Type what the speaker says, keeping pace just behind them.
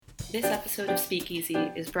This episode of Speakeasy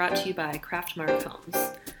is brought to you by Craftmark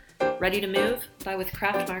Homes. Ready to move? Buy with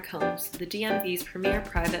Craftmark Homes, the DMV's premier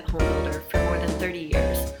private home builder for more than 30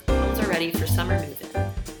 years. Homes are ready for summer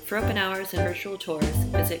move-in. For open hours and virtual tours,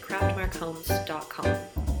 visit craftmarkhomes.com.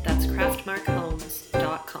 That's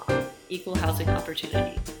craftmarkhomes.com. Equal housing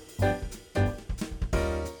opportunity.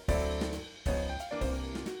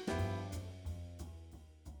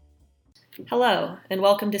 Hello, and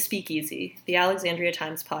welcome to Speakeasy, the Alexandria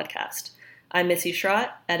Times podcast. I'm Missy Schrott,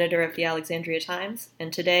 editor of the Alexandria Times,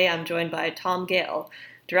 and today I'm joined by Tom Gale,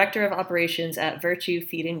 director of operations at Virtue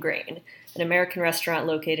Feed and Grain, an American restaurant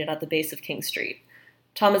located at the base of King Street.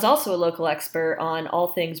 Tom is also a local expert on all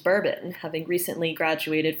things bourbon, having recently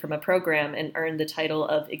graduated from a program and earned the title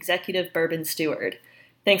of Executive Bourbon Steward.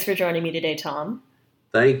 Thanks for joining me today, Tom.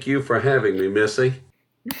 Thank you for having me, Missy.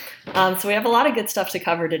 So we have a lot of good stuff to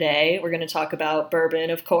cover today. We're going to talk about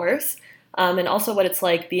bourbon, of course, and also what it's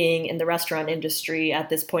like being in the restaurant industry at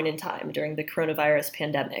this point in time during the coronavirus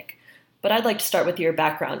pandemic. But I'd like to start with your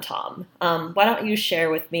background, Tom. Why don't you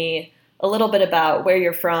share with me a little bit about where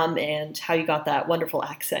you're from and how you got that wonderful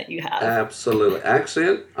accent you have? Absolutely.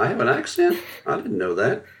 Accent? I have an accent? I didn't know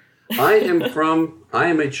that. I am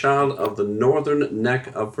a child of the northern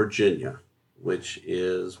neck of Virginia, which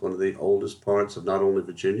is one of the oldest parts of not only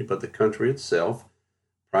Virginia, but the country itself.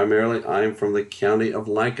 Primarily, I am from the county of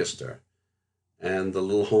Lancaster and the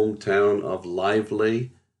little hometown of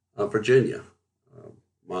Lively, Virginia.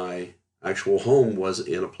 My actual home was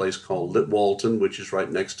in a place called Litwalton, which is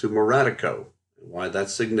right next to Moratico. Why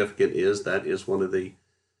that's significant is that is one of the,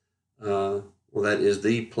 that is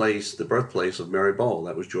the place, the birthplace of Mary Ball.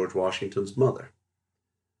 That was George Washington's mother.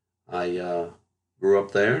 I grew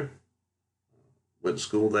up there. Went to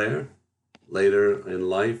school there. Later in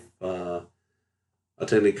life,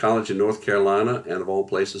 attended college in North Carolina and, of all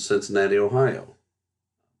places, Cincinnati, Ohio.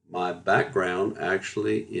 My background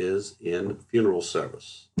actually is in funeral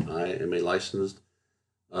service. I am a licensed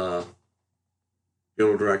funeral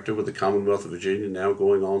director with the Commonwealth of Virginia, now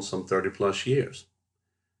going on some 30-plus years.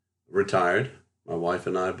 Retired. My wife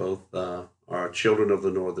and I both are children of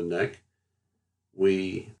the Northern Neck.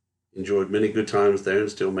 We enjoyed many good times there and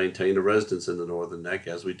still maintain a residence in the Northern Neck,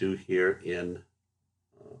 as we do here in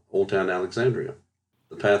Old Town Alexandria.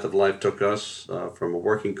 The path of life took us from a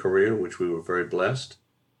working career, in which we were very blessed.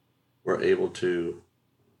 We're able to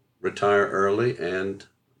retire early and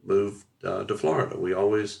move to Florida. We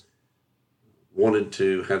always wanted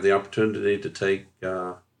to have the opportunity to take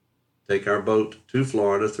our boat to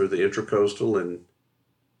Florida through the Intracoastal and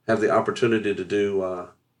have the opportunity to do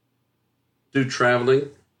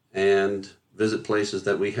traveling and visit places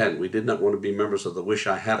that we hadn't. We did not want to be members of the Wish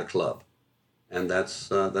I Had a Club. And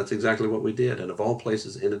that's exactly what we did. And of all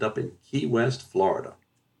places, ended up in Key West, Florida.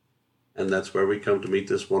 And that's where we come to meet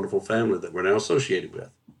this wonderful family that we're now associated with.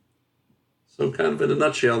 So kind of in a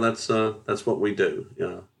nutshell, that's what we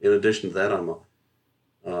do. In addition to that, I'm a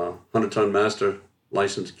 100-ton master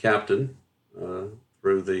licensed captain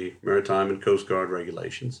through the Maritime and Coast Guard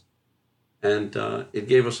regulations. And it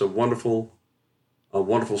gave us a wonderful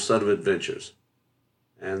set of adventures,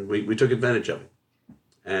 and we took advantage of it.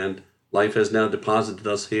 And life has now deposited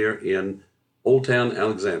us here in Old Town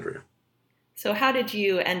Alexandria. So how did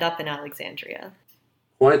you end up in Alexandria?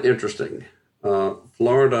 Quite interesting.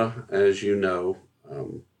 Florida, as you know,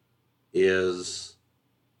 is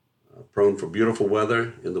prone for beautiful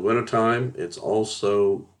weather in the wintertime. It's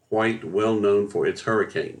also quite well known for its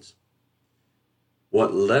hurricanes.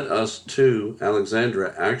 What led us to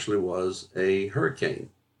Alexandria actually was a hurricane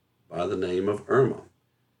by the name of Irma.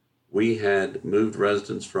 We had moved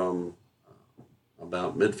residents from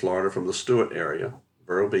about mid-Florida, from the Stewart area,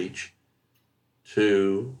 Vero Beach,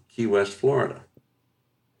 to Key West, Florida.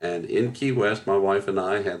 And in Key West, my wife and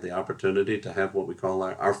I had the opportunity to have what we call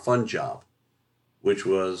our fun job, which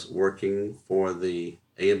was working for the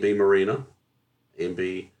A&B Marina,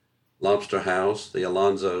 A&B Lobster House, the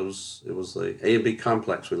Alonzo's. It was the A&B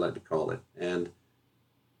Complex, we like to call it. And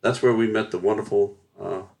that's where we met the wonderful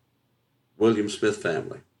William Smith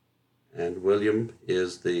family. And William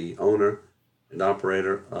is the owner and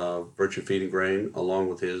operator of Virtue Feed and Grain, along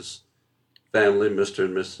with his family, Mr.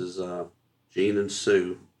 and Mrs. Gene and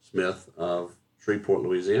Sue Smith of Shreveport,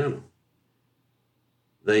 Louisiana.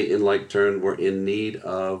 They, in like turn, were in need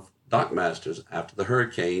of dock masters. After the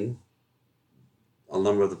hurricane, a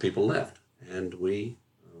number of the people left, and we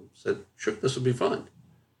said, sure, this would be fun.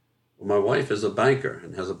 Well, my wife is a banker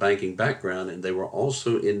and has a banking background, and they were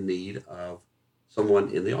also in need of someone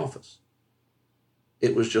in the office.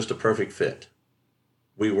 It was just a perfect fit.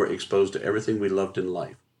 We were exposed to everything we loved in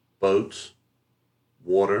life: boats,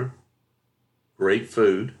 water, great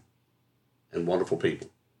food, and wonderful people.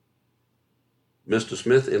 Mr.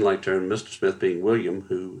 Smith, in like turn, Mr. Smith being William,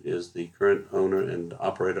 who is the current owner and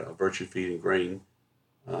operator of Virtue Feed and Grain,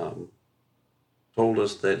 told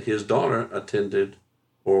us that his daughter attended,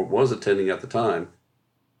 or was attending at the time,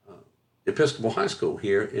 Episcopal High School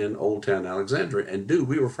here in Old Town Alexandria, and knew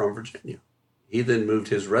we were from Virginia. He then moved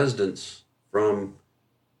his residence from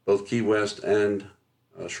both Key West and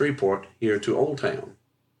Shreveport here to Old Town,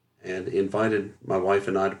 and invited my wife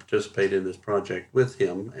and I to participate in this project with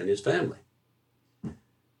him and his family.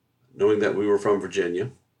 Knowing that we were from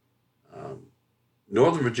Virginia,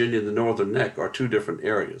 Northern Virginia and the Northern Neck are two different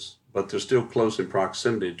areas, but they're still close in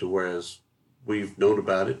proximity to whereas we've knew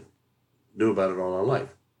about it all our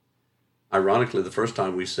life. Ironically, the first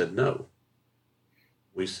time we said no.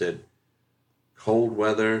 We said cold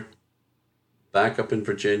weather, back up in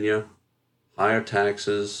Virginia, higher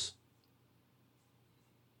taxes,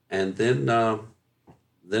 and then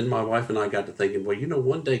my wife and I got to thinking, well,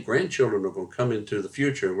 one day grandchildren are going to come into the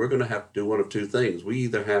future, and we're going to have to do one of two things. We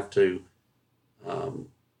either have to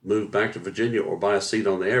move back to Virginia or buy a seat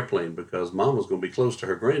on the airplane because Mama's going to be close to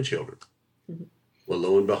her grandchildren. Mm-hmm. Well,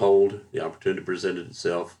 lo and behold, the opportunity presented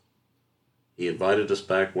itself. He invited us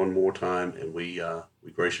back one more time, and we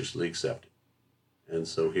graciously accepted. And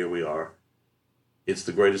so here we are. It's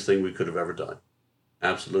the greatest thing we could have ever done.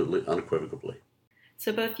 Absolutely, unequivocally.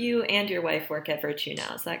 So both you and your wife work at Virtue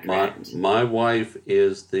now, is that correct? My wife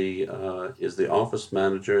is the office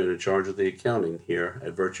manager and in charge of the accounting here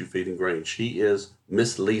at Virtue Feed and Grain. She is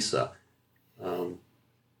Miss Lisa.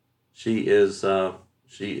 She is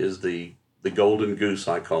the golden goose,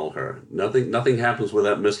 I call her. Nothing happens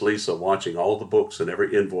without Miss Lisa watching all the books and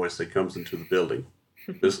every invoice that comes into the building.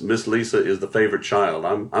 Miss Lisa is the favorite child.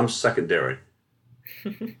 I'm secondary.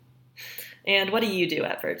 And what do you do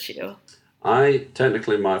at Virtue?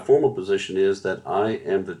 Technically, my formal position is that I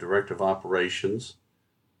am the Director of Operations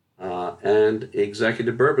and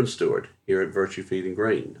Executive Bourbon Steward here at Virtue Feed and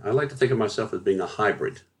Grain. I like to think of myself as being a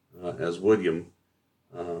hybrid. As William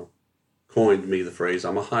coined me the phrase,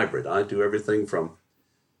 I'm a hybrid. I do everything from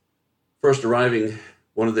first arriving,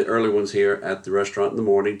 one of the early ones here at the restaurant in the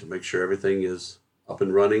morning to make sure everything is up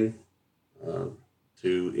and running,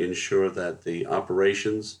 to ensure that the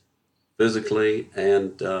operations physically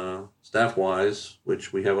and staff-wise,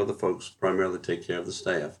 which we have other folks primarily take care of the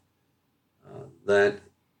staff, that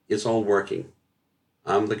it's all working.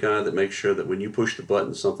 I'm the guy that makes sure that when you push the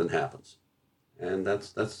button, something happens. And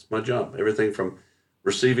that's my job. Everything from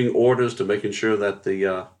receiving orders to making sure that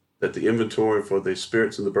the inventory for the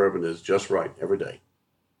spirits and the bourbon is just right every day.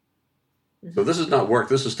 Mm-hmm. So this is not work.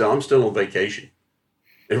 I'm still on vacation.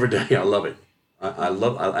 Every day I love it. I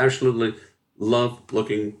absolutely love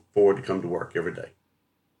looking forward to come to work every day.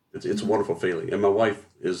 It's a wonderful feeling. And my wife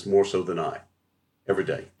is more so than I, every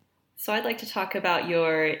day. So I'd like to talk about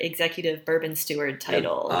your Executive Bourbon Steward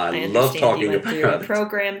title. I love talking about it. You went through a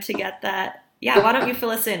program to get that. Yeah, why don't you fill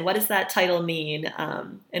us in? What does that title mean?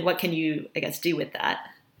 And what can you, do with that?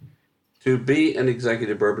 To be an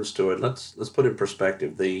Executive Bourbon Steward, let's put in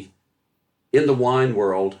perspective. In the wine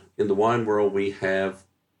world, we have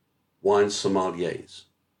wine sommeliers.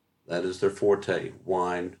 That is their forte,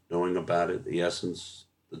 wine, knowing about it, the essence,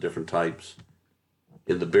 the different types.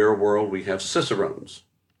 In the beer world, we have cicerones.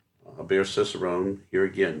 A beer cicerone, here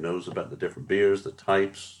again, knows about the different beers, the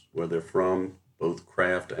types, where they're from, both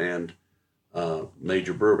craft and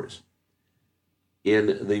major breweries.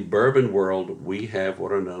 In the bourbon world, we have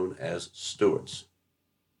what are known as stewards.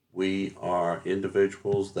 We are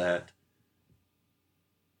individuals that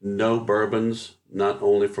know bourbons not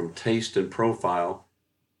only from taste and profile,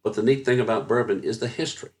 but the neat thing about bourbon is the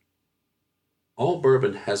history. All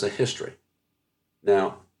bourbon has a history.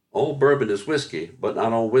 Now, all bourbon is whiskey, but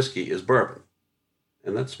not all whiskey is bourbon.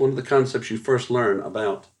 And that's one of the concepts you first learn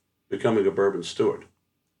about becoming a bourbon steward.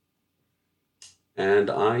 And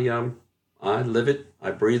I live it, I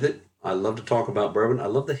breathe it. I love to talk about bourbon. I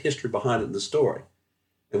love the history behind it and the story.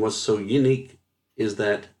 And what's so unique is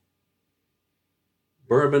that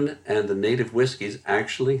bourbon and the native whiskeys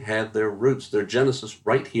actually had their roots, their genesis,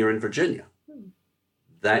 right here in Virginia.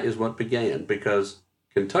 That is what began, because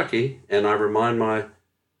Kentucky, and I remind my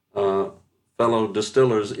fellow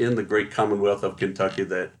distillers in the great Commonwealth of Kentucky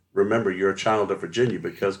that, remember, you're a child of Virginia,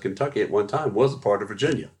 because Kentucky at one time was a part of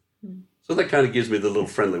Virginia. So that kind of gives me the little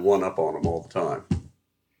friendly one-up on them all the time.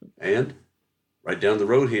 And right down the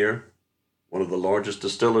road here, one of the largest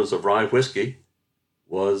distillers of rye whiskey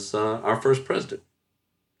was our first president,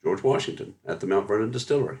 George Washington, at the Mount Vernon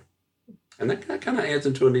Distillery. And that kind of adds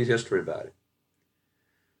into a neat history about it.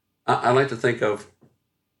 I like to think of,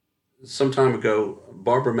 some time ago,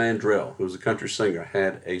 Barbara Mandrell, who was a country singer,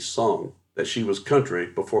 had a song that she was country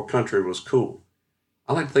before country was cool.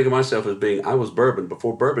 I like to think of myself as being, I was bourbon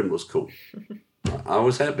before bourbon was cool. I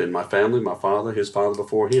always have been. My family, my father, his father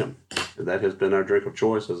before him. And that has been our drink of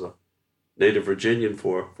choice as a native Virginian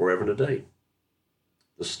for forever and a day.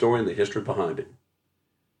 The story and the history behind it.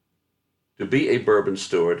 To be a bourbon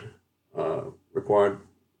steward required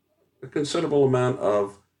a considerable amount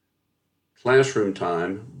of classroom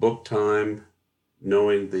time, book time,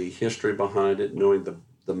 knowing the history behind it, knowing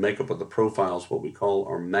the makeup of the profiles, what we call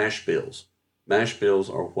our mash bills. Mash bills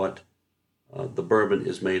are what the bourbon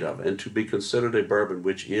is made of. And to be considered a bourbon,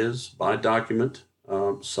 which is, by document,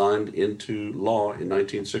 signed into law in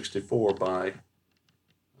 1964 by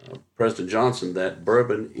President Johnson, that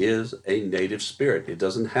bourbon is a native spirit. It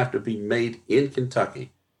doesn't have to be made in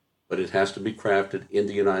Kentucky, but it has to be crafted in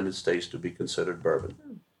the United States to be considered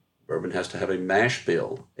bourbon. Bourbon has to have a mash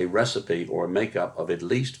bill, a recipe, or a makeup of at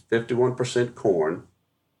least 51% corn,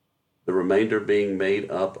 the remainder being made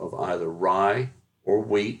up of either rye or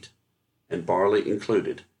wheat, and barley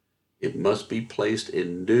included. It must be placed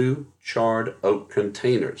in new charred oak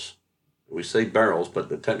containers. We say barrels, but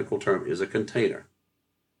the technical term is a container.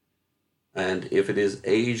 And if it is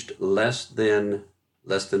aged less than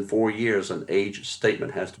 4 years, an age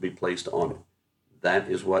statement has to be placed on it. That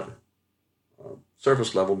is what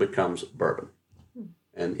surface level becomes bourbon.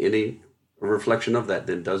 And any reflection of that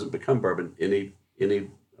then doesn't become bourbon. Any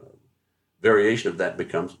variation of that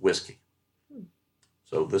becomes whiskey.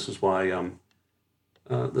 So this is why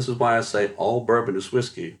I say all bourbon is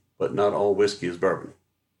whiskey, but not all whiskey is bourbon.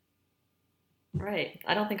 Right.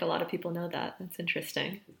 I don't think a lot of people know that. That's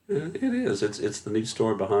interesting. It is. It's the neat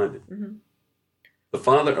story behind it. Mm-hmm. The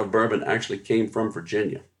father of bourbon actually came from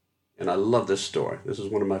Virginia, and I love this story. This is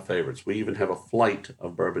one of my favorites. We even have a flight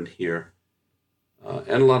of bourbon here,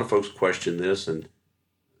 and a lot of folks question this, and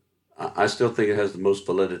I still think it has the most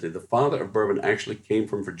validity. The father of bourbon actually came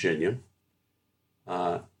from Virginia.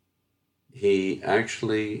 He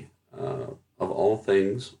actually, of all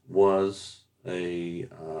things, was a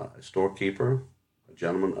storekeeper, a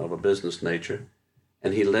gentleman of a business nature,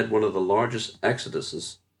 and he led one of the largest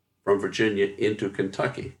exoduses from Virginia into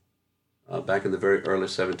Kentucky back in the very early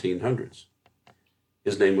 1700s.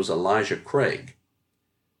 His name was Elijah Craig.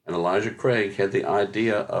 And Elijah Craig had the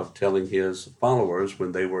idea of telling his followers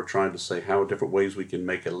when they were trying to say how different ways we can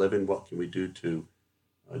make a living, what can we do to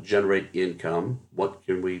generate income, what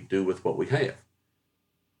can we do with what we have.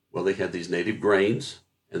 Well, they had these native grains,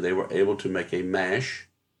 and they were able to make a mash,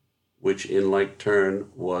 which in like turn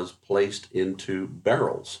was placed into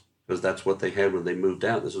barrels, because that's what they had when they moved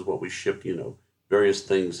out. This is what we shipped, various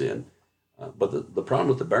things in. But the problem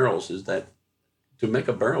with the barrels is that to make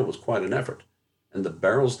a barrel was quite an effort. And the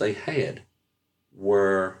barrels they had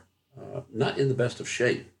were not in the best of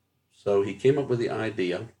shape. So he came up with the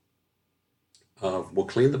idea of, we'll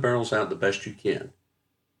clean the barrels out the best you can,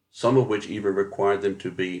 some of which even required them to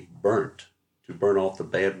be burnt, to burn off the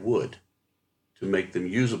bad wood, to make them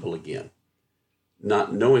usable again.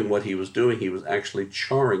 Not knowing what he was doing, he was actually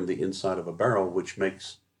charring the inside of a barrel, which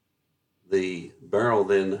makes the barrel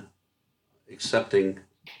then accepting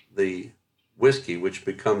the whiskey, which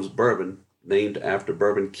becomes bourbon, named after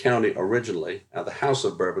Bourbon County originally, the House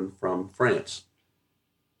of Bourbon from France.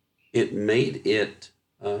 It made it,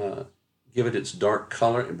 give it its dark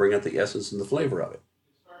color and bring out the essence and the flavor of it.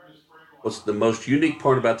 What's the most unique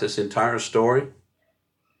part about this entire story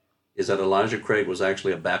is that Elijah Craig was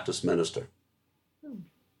actually a Baptist minister.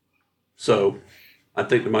 So I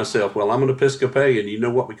think to myself, well, I'm an Episcopalian. You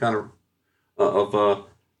know what we kind of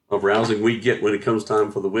rousing we get when it comes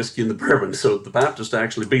time for the whiskey and the bourbon. So the Baptists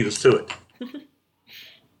actually beat us to it.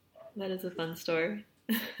 That is a fun story.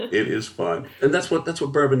 It is fun. And that's what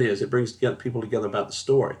bourbon is. It brings people together about the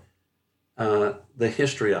story, the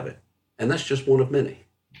history of it. And that's just one of many.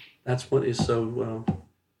 That's what is so,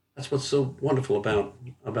 that's what's so wonderful about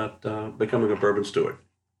becoming a bourbon steward.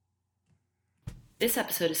 This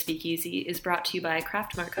episode of Speakeasy is brought to you by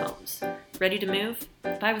Craftmark Homes. Ready to move?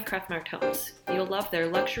 Buy with Craftmark Homes. You'll love their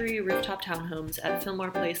luxury rooftop townhomes at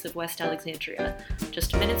Fillmore Place of West Alexandria.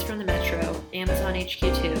 Just minutes from the metro, Amazon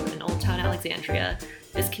HQ2, and Old Town Alexandria,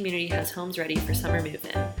 this community has homes ready for summer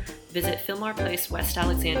move-in. Visit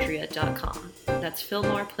FillmorePlaceWestAlexandria.com. That's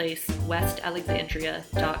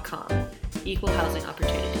FillmorePlaceWestAlexandria.com. Equal housing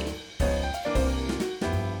opportunity.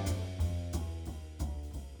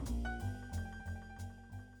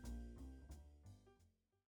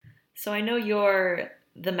 So I know you're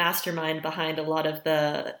the mastermind behind a lot of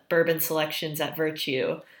the bourbon selections at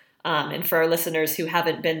Virtue. And for our listeners who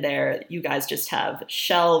haven't been there, you guys just have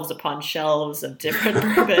shelves upon shelves of different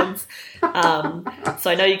bourbons.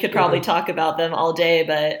 So I know you could probably talk about them all day,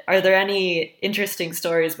 but are there any interesting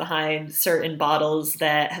stories behind certain bottles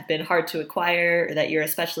that have been hard to acquire or that you're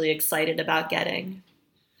especially excited about getting?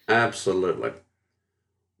 Absolutely.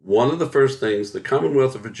 One of the first things, the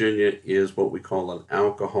Commonwealth of Virginia is what we call an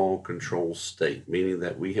alcohol control state, meaning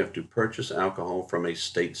that we have to purchase alcohol from a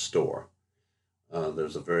state store.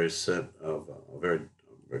 There's a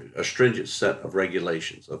stringent set of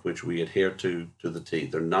regulations of which we adhere to the T.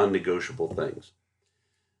 They're non-negotiable things.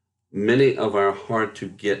 Many of our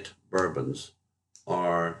hard-to-get bourbons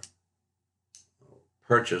are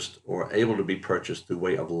purchased or able to be purchased through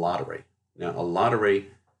way of lottery. Now, a lottery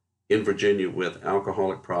in Virginia with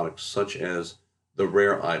alcoholic products such as the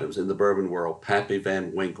rare items in the bourbon world, Pappy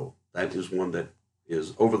Van Winkle, that is one that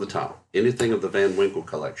is over the top. Anything of the Van Winkle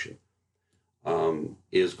collection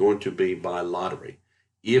is going to be by lottery.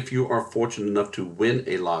 If you are fortunate enough to win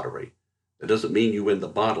a lottery, that doesn't mean you win the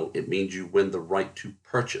bottle. It means you win the right to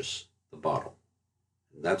purchase the bottle.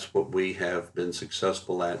 And that's what we have been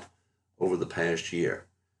successful at over the past year.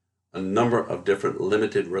 A number of different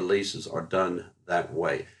limited releases are done that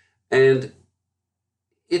way. And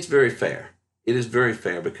it's very fair. It is very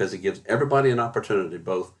fair because it gives everybody an opportunity,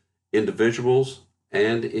 both individuals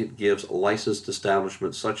and it gives licensed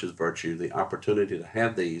establishments such as Virtue the opportunity to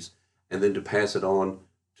have these and then to pass it on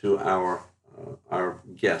to our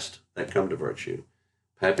guests that come to Virtue.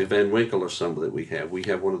 Pappy Van Winkle are some that we have. We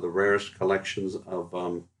have one of the rarest collections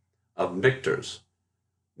of Michter's.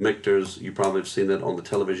 Michter's, you probably have seen that on the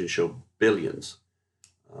television show Billions.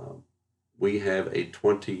 We have a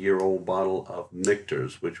 20-year-old bottle of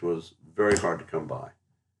Michter's, which was very hard to come by.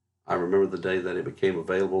 I remember the day that it became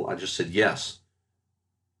available, I just said yes.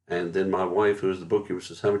 And then my wife, who is the bookkeeper,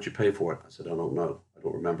 says, "How much you pay for it?" I said, "I don't know. I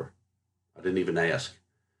don't remember. I didn't even ask."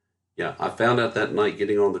 Yeah, I found out that night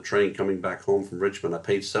getting on the train coming back home from Richmond, I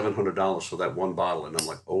paid $700 for that one bottle. And I'm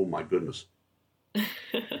like, oh my goodness.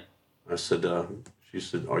 I said, she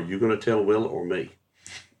said, "Are you going to tell Will or me?"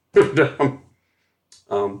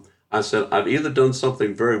 I said, "I've either done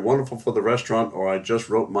something very wonderful for the restaurant or I just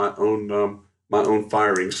wrote my own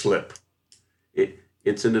firing slip."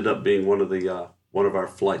 It's ended up being one of our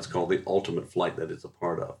flights called the Ultimate Flight that it's a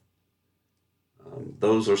part of.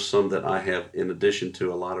 Those are some that I have in addition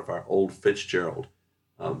to a lot of our old Fitzgerald,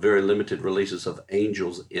 very limited releases of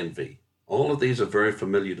Angel's Envy. All of these are very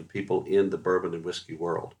familiar to people in the bourbon and whiskey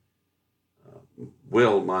world.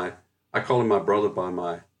 Will, I call him my brother by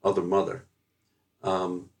my other mother.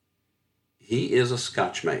 He is a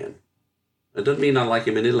Scotch man. It doesn't mean I like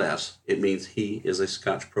him any less. It means he is a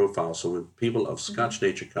Scotch profile. So when people of Scotch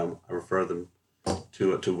nature come, I refer them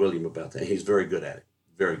to William about that. He's very good at it.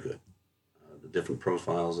 Very good. The different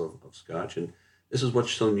profiles of Scotch. And this is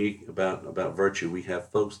what's so unique about Virtue. We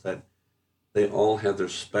have folks that they all have their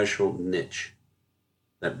special niche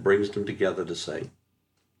that brings them together to say,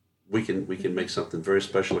 we can make something very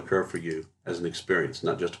special occur for you as an experience,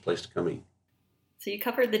 not just a place to come eat. So you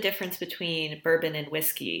covered the difference between bourbon and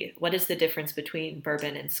whiskey. What is the difference between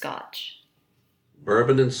bourbon and Scotch?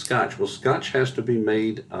 Bourbon and Scotch. Well, Scotch has to be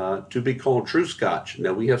made to be called true Scotch.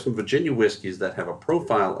 Now, we have some Virginia whiskeys that have a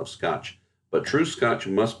profile of Scotch, but true Scotch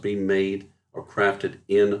must be made or crafted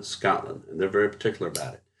in Scotland, and they're very particular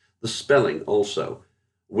about it. The spelling also.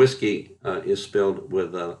 Whiskey is spelled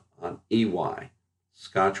with an EY.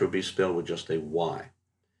 Scotch would be spelled with just a Y.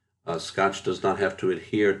 Scotch does not have to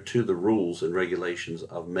adhere to the rules and regulations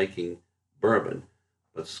of making bourbon,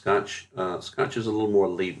 but Scotch is a little more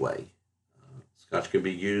leeway. Scotch can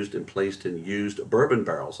be used and placed in used bourbon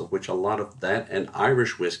barrels, of which a lot of that and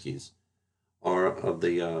Irish whiskeys are of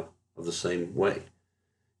the same way.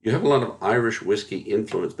 You have a lot of Irish whiskey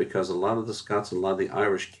influence because a lot of the Scots and a lot of the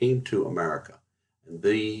Irish came to America, and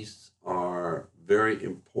these are very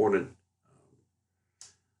important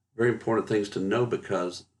things to know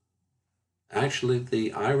because actually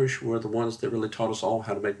the Irish were the ones that really taught us all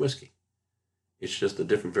how to make whiskey. It's just the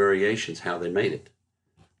different variations how they made it.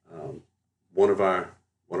 One of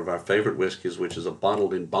our favorite whiskeys, which is a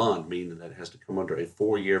bottled in bond, meaning that it has to come under a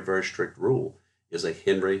 4-year very strict rule, is a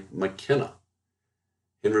Henry McKenna.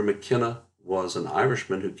 Henry McKenna was an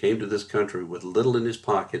Irishman who came to this country with little in his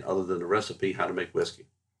pocket other than a recipe how to make whiskey.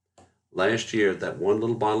 Last year, that one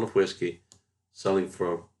little bottle of whiskey, selling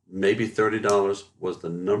for maybe $30, was the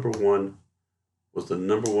number one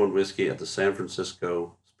whiskey at the San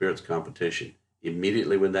Francisco Spirits Competition.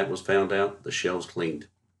 Immediately when that was found out, the shelves cleaned.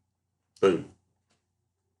 Boom.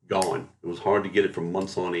 Gone. It was hard to get it for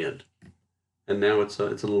months on end. And now it's a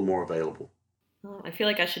little more available. Oh, I feel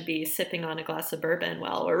like I should be sipping on a glass of bourbon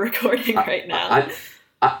while we're recording I, right now.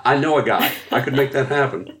 I know a guy. I could make that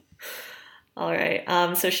happen. All right.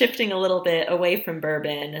 So shifting a little bit away from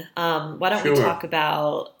bourbon, why don't we Sure. talk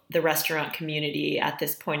about the restaurant community at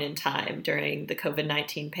this point in time during the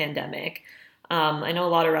COVID-19 pandemic? I know a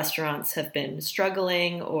lot of restaurants have been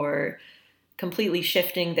struggling or completely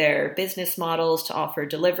shifting their business models to offer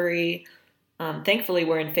delivery. Thankfully,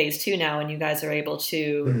 we're in phase two now, and you guys are able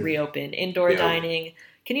to reopen indoor Yeah, dining.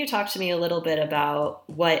 Can you talk to me a little bit about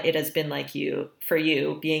what it has been like for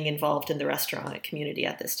you being involved in the restaurant community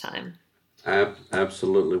at this time?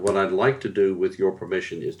 absolutely. What I'd like to do, with your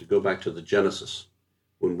permission, is to go back to the genesis.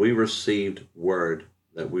 When we received word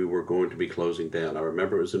that we were going to be closing down, I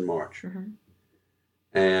remember it was in March, Mm-hmm.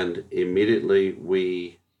 and immediately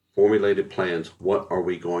we formulated plans. What are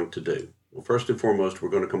we going to do? Well, first and foremost, we're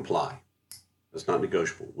going to comply. That's not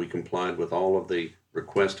negotiable. We complied with all of the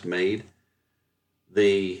requests made.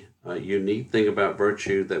 The unique thing about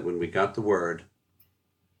Virtue that when we got the word,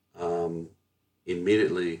 um,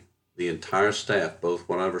 immediately the entire staff, both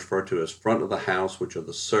what I refer to as front of the house, which are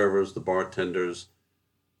the servers, the bartenders,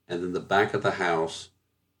 and then the back of the house,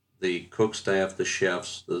 the cook staff, the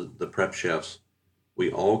chefs, the prep chefs, we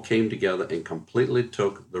all came together and completely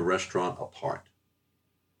took the restaurant apart.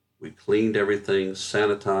 We cleaned everything,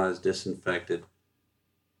 sanitized, disinfected,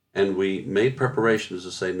 and we made preparations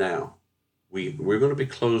to say, now, we're going to be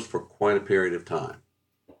closed for quite a period of time.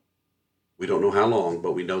 We don't know how long,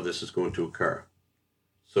 but we know this is going to occur.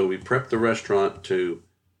 So we prepped the restaurant to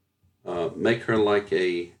make her like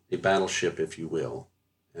a battleship, if you will.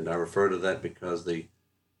 And I refer to that because the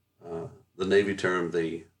Navy term,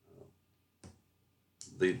 the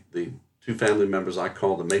two family members I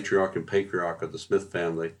call the matriarch and patriarch of the Smith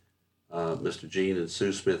family, Mr. Gene and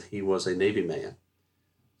Sue Smith, he was a Navy man.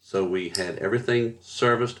 So we had everything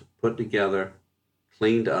serviced, put together,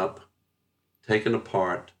 cleaned up, taken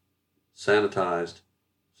apart, sanitized,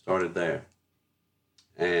 started there,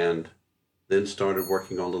 and then started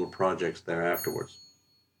working on little projects there afterwards.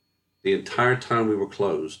 The entire time we were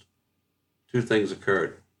closed, two things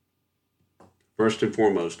occurred. First and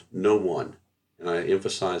foremost, no one, and I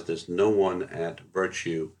emphasize this, no one at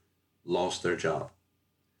Virtue lost their job.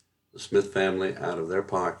 The Smith family, out of their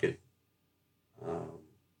pocket,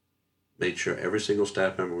 made sure every single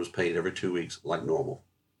staff member was paid every 2 weeks like normal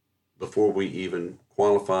before we even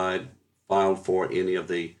qualified, filed for any of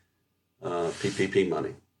the PPP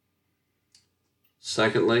money.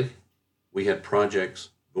 Secondly, we had projects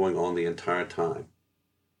going on the entire time.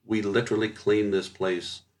 We literally cleaned this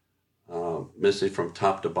place, Missy, from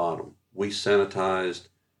top to bottom. We sanitized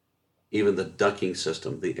even the ducting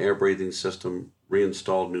system, the air breathing system,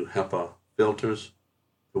 reinstalled new HEPA filters.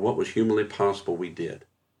 For what was humanly possible, we did.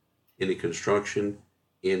 Any construction,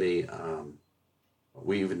 we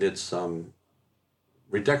even did some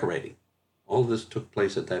redecorating. All of this took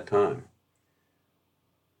place at that time.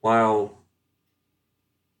 While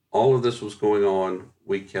all of this was going on,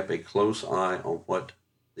 we kept a close eye on what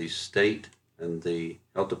the state and the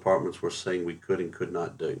health departments were saying we could and could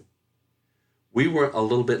not do. We were a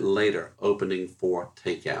little bit later opening for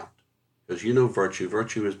takeout because you know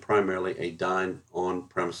Virtue is primarily a dine on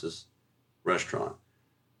premises restaurant.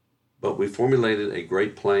 But we formulated a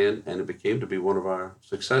great plan, and it became to be one of our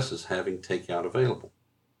successes, having takeout available.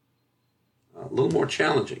 A little more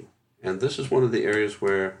challenging, and this is one of the areas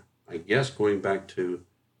where I guess going back to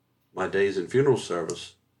my days in funeral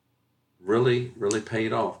service really, really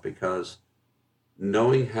paid off, because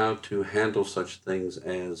knowing how to handle such things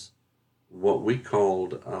as what we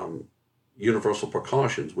called universal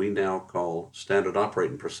precautions, we now call standard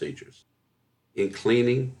operating procedures, in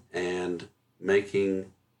cleaning and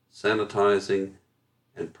making sanitizing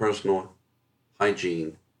and personal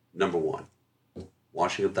hygiene number one.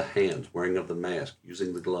 Washing of the hands, wearing of the mask,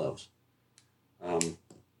 using the gloves.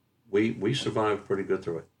 We survived pretty good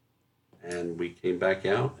through it. And we came back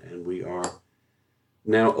out, and we are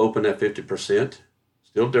now open at 50%.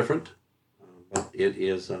 Still different, but it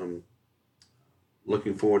is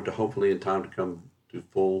looking forward to hopefully in time to come to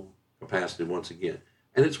full capacity once again.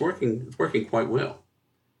 And it's working. It's working quite well.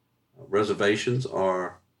 Reservations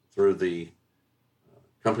are through the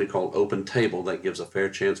company called Open Table that gives a fair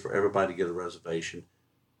chance for everybody to get a reservation.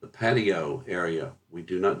 The patio area we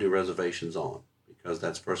do not do reservations on because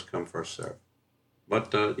that's first come first serve.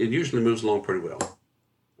 But it usually moves along pretty well,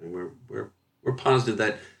 and we're positive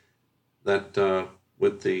that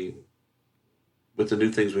with the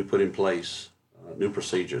new things we put in place, new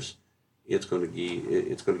procedures, it's going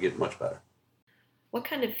to get much better. What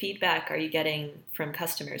kind of feedback are you getting from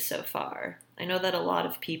customers so far? I know that a lot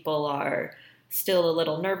of people are still a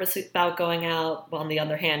little nervous about going out, while on the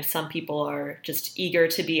other hand, some people are just eager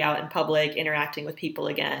to be out in public, interacting with people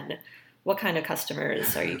again. What kind of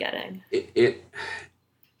customers are you getting?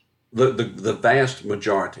 The vast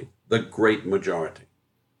majority, the great majority,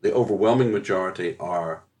 the overwhelming majority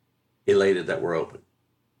are elated that we're open.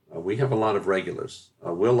 We have a lot of regulars.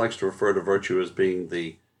 Will likes to refer to Virtue as being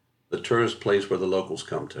the tourist place where the locals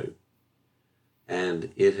come to.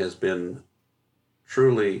 And it has been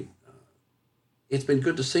truly, it's been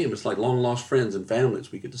good to see them. It's like long lost friends and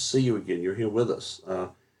families. We get to see you again. You're here with us.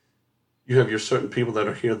 You have your certain people that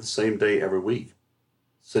are here the same day every week,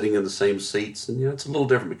 sitting in the same seats. And it's a little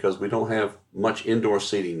different because we don't have much indoor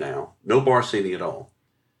seating now. No bar seating at all.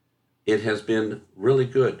 It has been really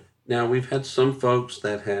good. Now, we've had some folks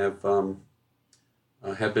that have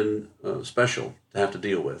been special to have to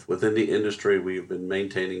deal with. Within the industry, we've been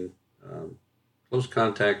maintaining close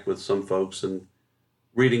contact with some folks and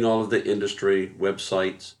reading all of the industry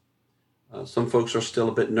websites. Some folks are still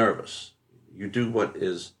a bit nervous. You do what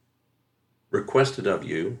is requested of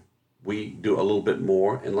you. We do a little bit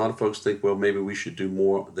more, and a lot of folks think, well, maybe we should do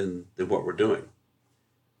more than what we're doing.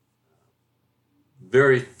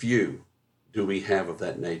 Very few do we have of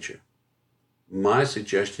that nature. My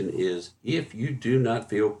suggestion is, if you do not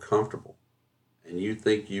feel comfortable and you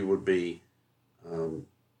think you would be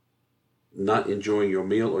not enjoying your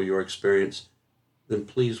meal or your experience, then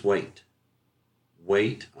please wait.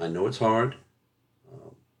 Wait. I know it's hard.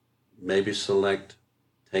 Maybe select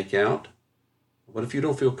takeout. But if you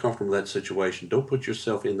don't feel comfortable in that situation, don't put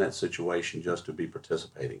yourself in that situation just to be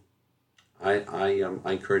participating. I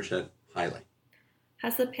encourage that highly.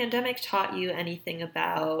 Has the pandemic taught you anything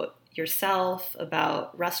about yourself,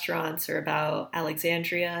 about restaurants, or about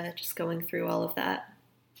Alexandria, just going through all of that?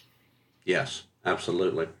 Yes,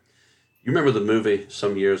 absolutely. You remember the movie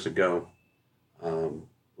some years ago? It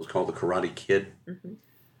was called The Karate Kid.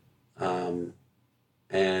 Mm-hmm.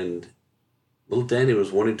 And little Danny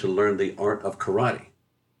was wanting to learn the art of karate.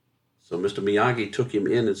 So Mr. Miyagi took him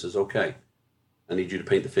in and says, okay, I need you to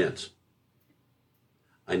paint the fence.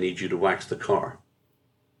 I need you to wax the car.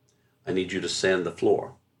 I need you to sand the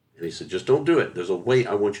floor. And he said, just don't do it. There's a way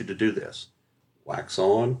I want you to do this. Wax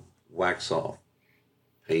on, wax off.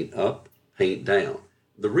 Paint up, paint down.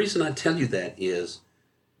 The reason I tell you that is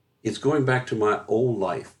it's going back to my old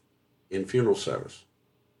life in funeral service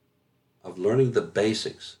of learning the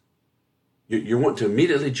basics. You want to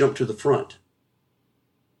immediately jump to the front.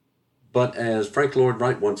 But as Frank Lloyd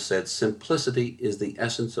Wright once said, simplicity is the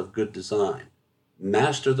essence of good design.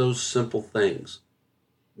 Master those simple things.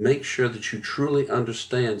 Make sure that you truly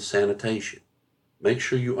understand sanitation. Make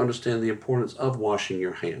sure you understand the importance of washing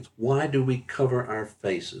your hands. Why do we cover our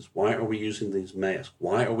faces? Why are we using these masks?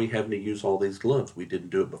 Why are we having to use all these gloves? We didn't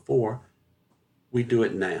do it before. We do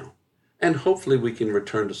it now. And hopefully we can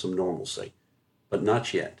return to some normalcy, but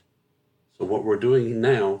not yet. So what we're doing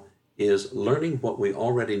now is learning what we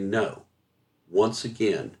already know, once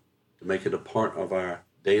again, to make it a part of our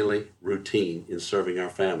daily routine in serving our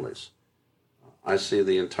families. I see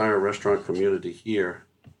the entire restaurant community here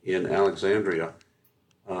in Alexandria,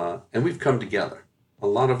 and we've come together. A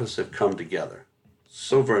lot of us have come together,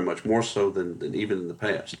 so very much more so than even in the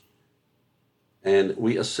past. And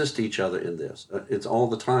we assist each other in this. It's all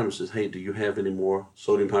the time. It says, hey, do you have any more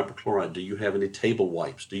sodium hypochlorite? Do you have any table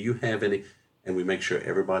wipes? Do you have any? And we make sure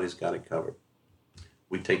everybody's got it covered.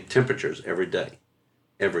 We take temperatures every day.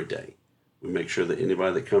 Every day. We make sure that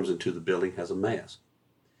anybody that comes into the building has a mask.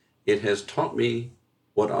 It has taught me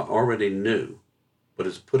what I already knew, but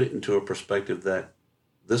it's put it into a perspective that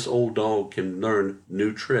this old dog can learn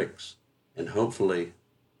new tricks, and hopefully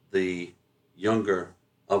the younger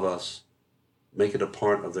of us make it a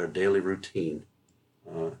part of their daily routine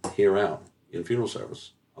here out in funeral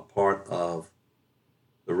service, a part of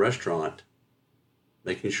the restaurant,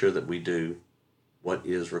 making sure that we do what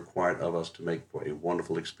is required of us to make for a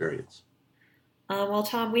wonderful experience. Well,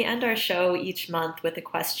 Tom, we end our show each month with a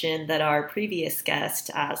question that our previous guest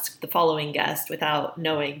asked the following guest without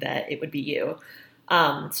knowing that it would be you.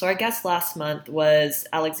 So our guest last month was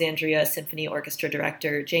Alexandria Symphony Orchestra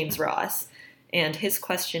director James Ross. And his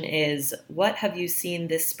question is, what have you seen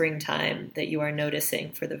this springtime that you are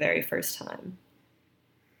noticing for the very first time?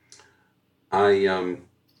 I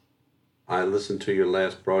listened to your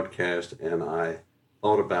last broadcast and I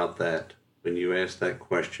thought about that when you asked that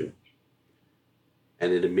question.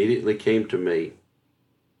 And it immediately came to me,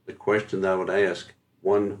 the question that I would ask.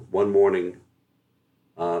 One morning,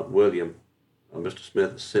 William, Mr.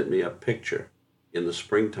 Smith, sent me a picture in the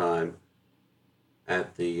springtime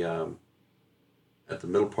at the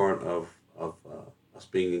middle part of us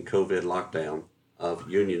being in COVID lockdown of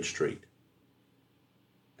Union Street.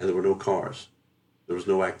 and there were no cars. There was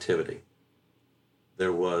no activity.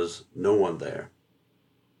 There was no one there.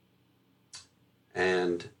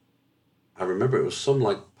 And I remember it was something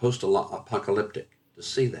like post-apocalyptic to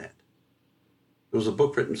see that. There was a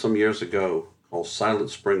book written some years ago called Silent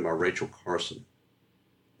Spring by Rachel Carson,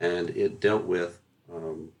 and it dealt with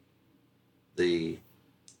the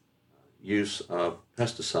use of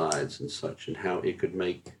pesticides and such and how it could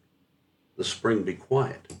make the spring be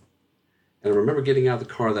quiet. And I remember getting out of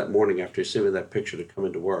the car that morning after he sent me that picture to come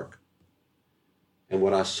into work. And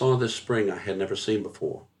what I saw this spring I had never seen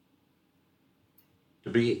before. To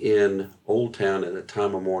be in Old Town at a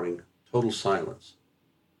time of morning, total silence.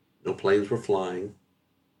 No planes were flying,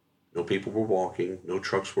 no people were walking, no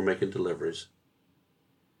trucks were making deliveries.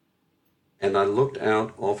 And I looked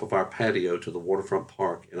out off of our patio to the waterfront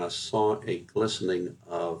park, and I saw a glistening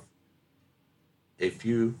of a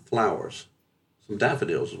few flowers. Some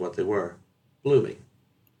daffodils is what they were, blooming.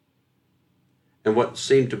 And what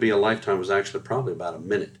seemed to be a lifetime was actually probably about a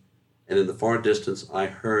minute. And in the far distance, I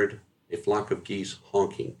heard a flock of geese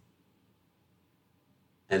honking.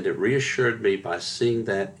 And it reassured me by seeing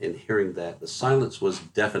that and hearing that. The silence was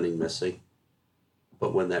deafening, Missy.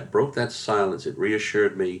 But when that broke that silence, it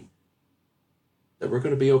reassured me that we're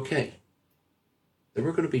going to be okay. That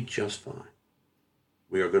we're going to be just fine.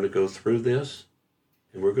 We are going to go through this,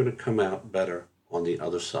 and we're going to come out better on the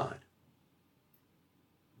other side.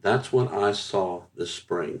 That's what I saw this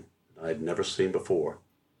spring that I had never seen before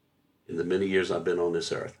in the many years I've been on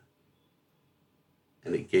this earth.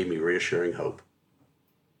 And it gave me reassuring hope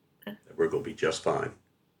that we're going to be just fine.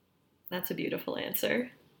 That's a beautiful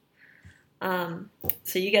answer.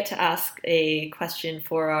 So you get to ask a question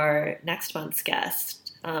for our next month's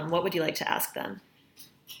guest. What would you like to ask them?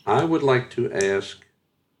 I would like to ask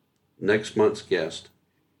next month's guest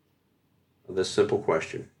this simple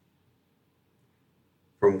question.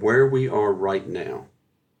 From where we are right now,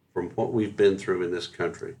 from what we've been through in this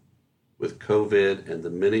country, with COVID and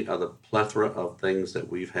the many other plethora of things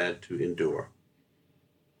that we've had to endure,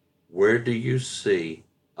 where do you see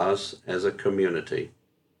us as a community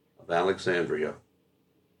of Alexandria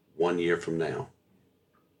 1 year from now?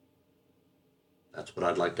 That's what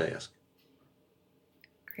I'd like to ask.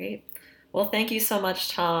 Great. Well, thank you so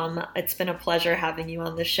much, Tom. It's been a pleasure having you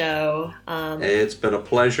on the show. It's been a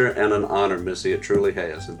pleasure and an honor, Missy. It truly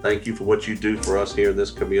has. And thank you for what you do for us here in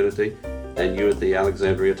this community and you at the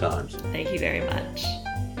Alexandria Times. Thank you very much.